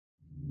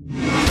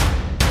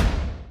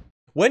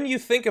When you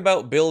think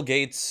about Bill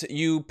Gates,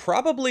 you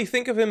probably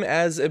think of him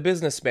as a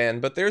businessman,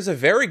 but there's a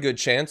very good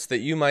chance that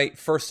you might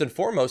first and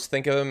foremost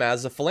think of him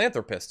as a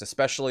philanthropist,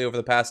 especially over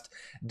the past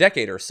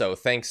decade or so,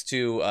 thanks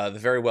to the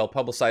very well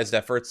publicized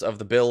efforts of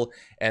the Bill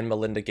and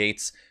Melinda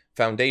Gates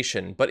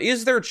Foundation. But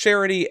is their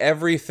charity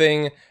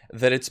everything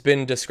that it's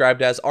been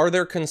described as? Are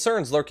there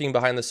concerns lurking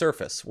behind the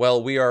surface?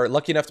 Well, we are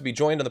lucky enough to be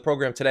joined on the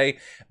program today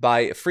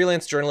by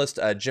freelance journalist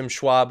Jim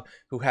Schwab,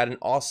 who had an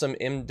awesome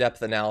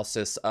in-depth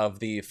analysis of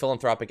the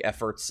philanthropic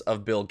efforts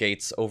of Bill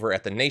Gates over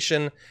at The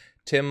Nation.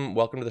 Tim,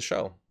 welcome to the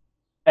show.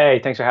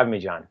 Hey, thanks for having me,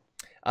 John.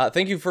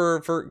 Thank you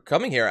for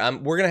coming here.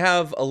 We're going to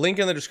have a link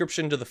in the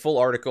description to the full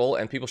article,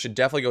 and people should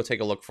definitely go take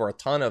a look for a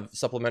ton of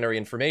supplementary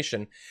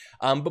information.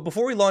 But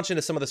before we launch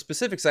into some of the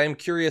specifics, I am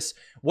curious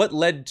what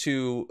led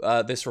to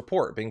this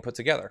report being put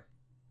together.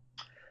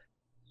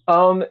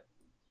 I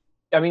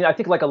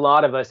think like a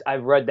lot of us,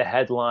 I've read the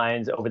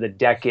headlines over the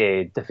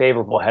decade, the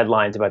favorable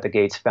headlines about the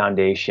Gates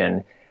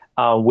Foundation,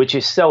 which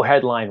is so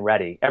headline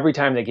ready. Every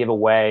time they give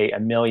away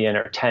 $1 million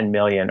or 10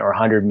 million or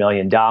 $100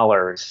 million,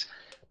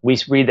 we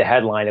read the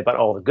headline about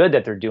all the good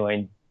that they're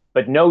doing,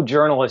 but no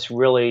journalists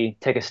really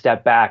take a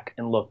step back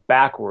and look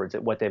backwards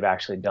at what they've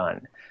actually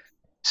done.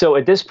 So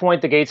at this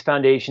point, the Gates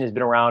Foundation has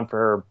been around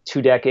for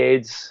 2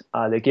 decades.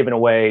 They've given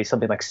away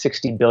something like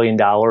 $60 billion,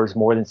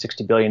 more than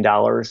 $60 billion,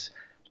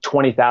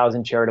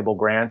 20,000 charitable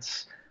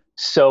grants.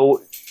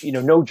 So,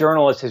 no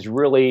journalist has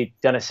really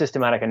done a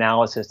systematic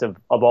analysis of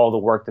all the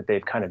work that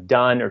they've kind of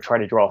done or tried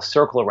to draw a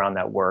circle around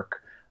that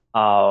work.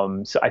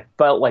 So I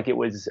felt like it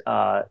was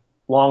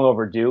long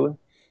overdue.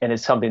 And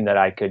it's something that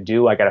I could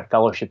do. I got a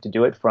fellowship to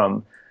do it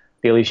from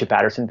the Alicia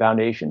Patterson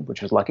Foundation,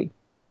 which was lucky.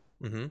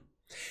 Mm-hmm.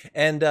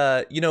 And,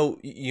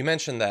 you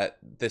mentioned that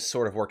this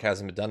sort of work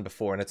hasn't been done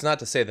before, and it's not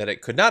to say that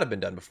it could not have been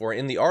done before.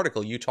 In the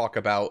article, you talk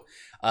about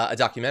a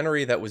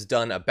documentary that was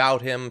done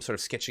about him, sort of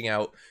sketching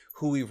out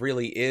who he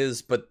really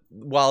is. But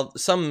while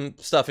some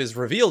stuff is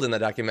revealed in the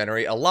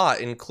documentary, a lot,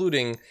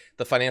 including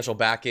the financial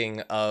backing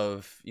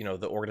of,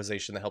 the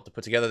organization that helped to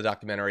put together the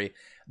documentary,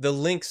 the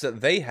links that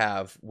they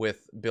have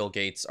with Bill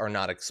Gates are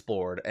not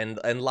explored.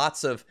 And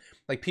lots of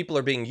people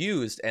are being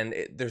used, and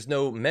there's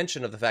no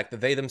mention of the fact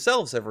that they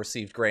themselves have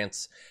received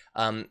grants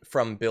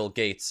from Bill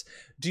Gates.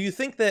 Do you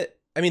think that,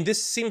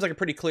 this seems like a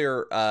pretty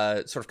clear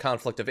sort of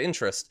conflict of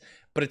interest,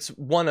 but it's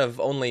one of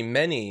only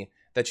many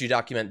that you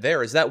document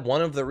there. Is that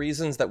one of the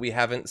reasons that we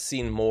haven't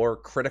seen more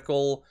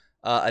critical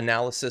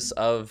analysis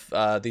of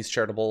these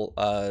charitable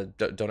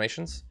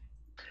donations?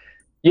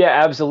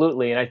 Yeah,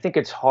 absolutely. And I think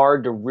it's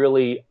hard to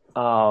really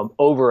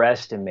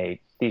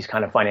overestimate these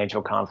kind of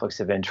financial conflicts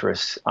of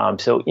interest.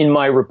 So in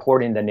my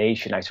reporting The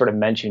Nation, I sort of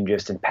mentioned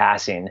just in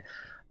passing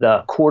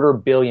the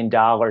 $250 million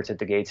that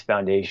the Gates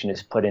Foundation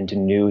has put into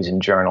news and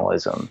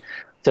journalism.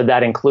 So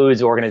that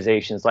includes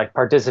organizations like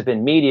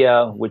Participant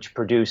Media, which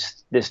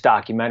produced this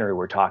documentary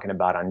we're talking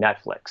about on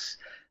Netflix.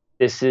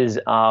 This is,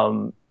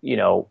 a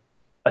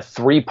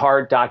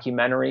 3-part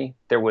documentary.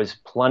 There was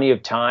plenty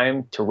of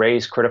time to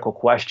raise critical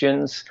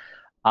questions.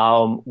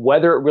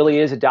 Whether it really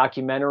is a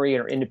documentary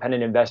or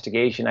independent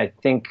investigation, I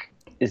think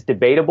is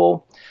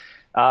debatable.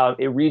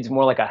 It reads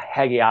more like a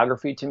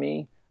hagiography to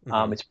me.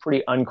 It's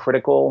pretty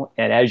uncritical.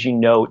 And as you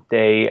note,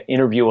 they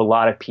interview a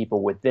lot of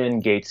people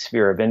within Gates'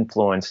 sphere of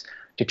influence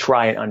to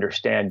try and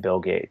understand Bill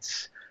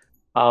Gates.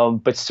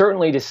 But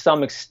certainly to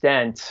some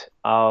extent,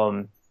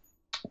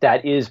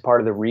 that is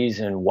part of the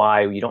reason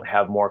why you don't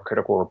have more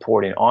critical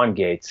reporting on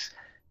Gates,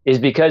 is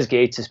because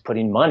Gates is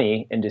putting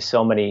money into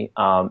so many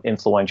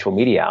influential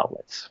media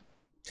outlets.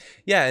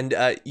 Yeah, and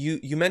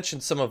you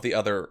mentioned some of the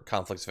other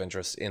conflicts of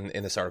interest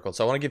in this article,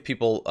 so I want to give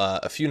people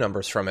a few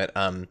numbers from it.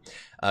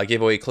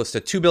 Gave away close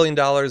to $2 billion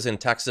in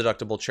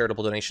tax-deductible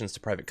charitable donations to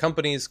private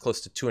companies,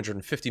 close to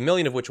 $250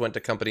 million of which went to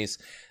companies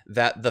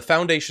that the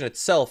foundation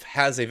itself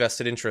has a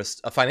vested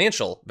interest, a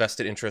financial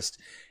vested interest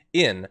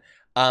in.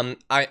 I'm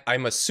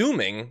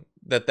assuming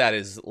that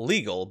is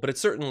legal, but it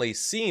certainly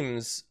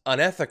seems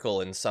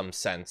unethical in some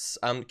sense.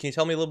 Can you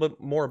tell me a little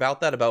bit more about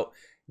that, about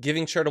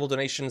giving charitable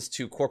donations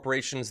to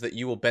corporations that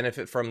you will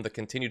benefit from the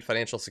continued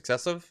financial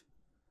success of?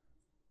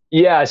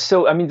 Yeah,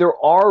 so there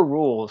are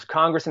rules.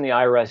 Congress and the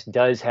IRS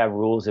does have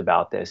rules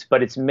about this,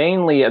 but it's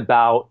mainly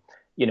about,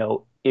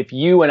 if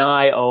you and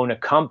I own a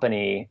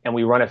company and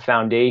we run a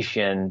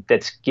foundation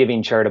that's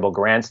giving charitable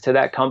grants to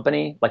that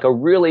company, like a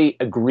really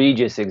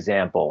egregious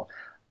example.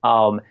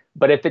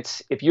 But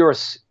if you're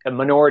a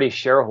minority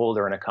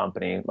shareholder in a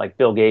company, like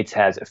Bill Gates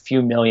has a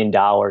few $1 million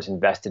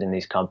invested in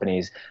these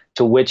companies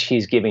to which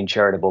he's giving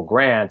charitable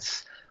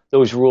grants,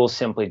 those rules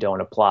simply don't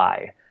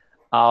apply.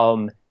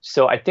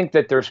 So I think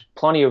that there's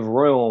plenty of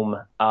room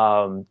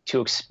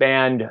to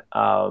expand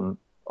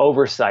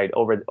oversight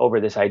over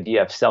this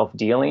idea of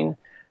self-dealing.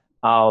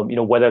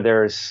 Whether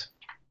there's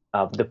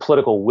the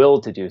political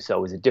will to do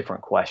so is a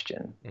different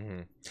question. Mm-hmm.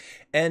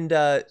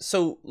 And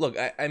so, look,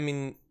 I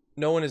mean,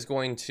 no one is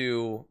going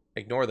to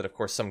ignore that, of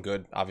course, some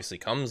good obviously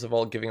comes of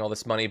all giving all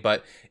this money,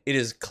 but it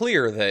is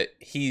clear that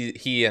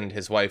he and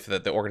his wife,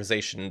 that the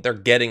organization, they're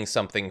getting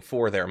something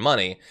for their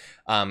money.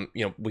 You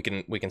know, we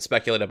can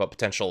speculate about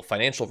potential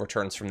financial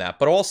returns from that,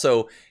 but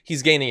also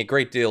he's gaining a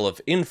great deal of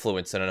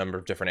influence in a number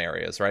of different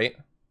areas, right?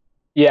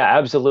 Yeah,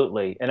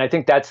 absolutely. And I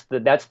think that's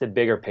the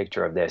bigger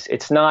picture of this.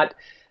 It's not,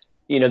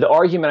 the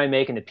argument I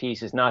make in the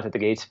piece is not that the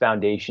Gates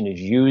Foundation is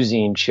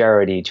using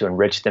charity to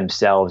enrich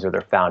themselves or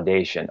their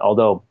foundation,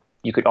 although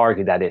you could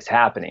argue that is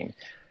happening.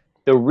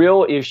 The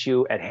real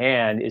issue at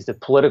hand is the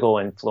political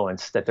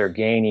influence that they're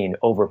gaining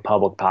over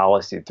public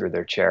policy through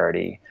their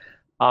charity.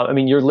 I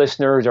mean, your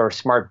listeners are a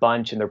smart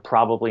bunch, and they're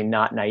probably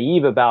not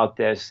naive about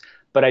this.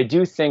 But I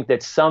do think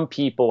that some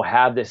people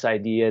have this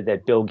idea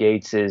that Bill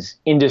Gates is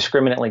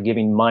indiscriminately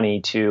giving money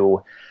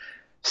to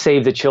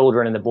Save the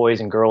Children and the Boys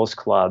and Girls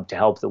Club to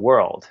help the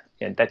world.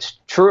 And that's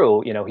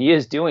true. He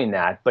is doing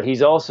that, but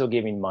he's also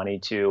giving money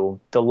to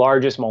the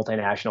largest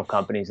multinational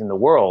companies in the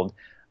world,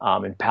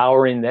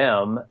 empowering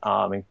them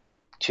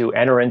to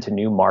enter into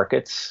new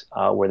markets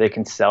where they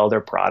can sell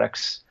their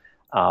products,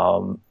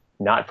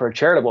 not for a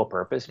charitable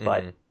purpose,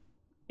 but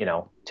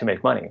to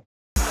make money.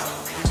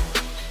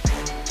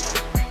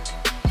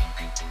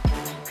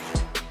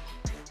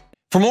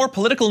 For more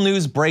political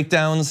news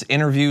breakdowns,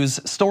 interviews,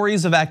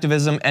 stories of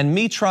activism, and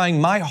me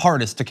trying my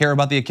hardest to care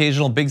about the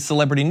occasional big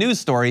celebrity news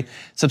story,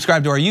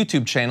 subscribe to our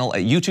YouTube channel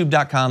at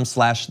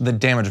youtube.com/The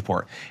Damage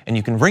Report. And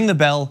you can ring the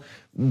bell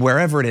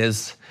wherever it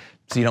is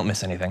so you don't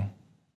miss anything.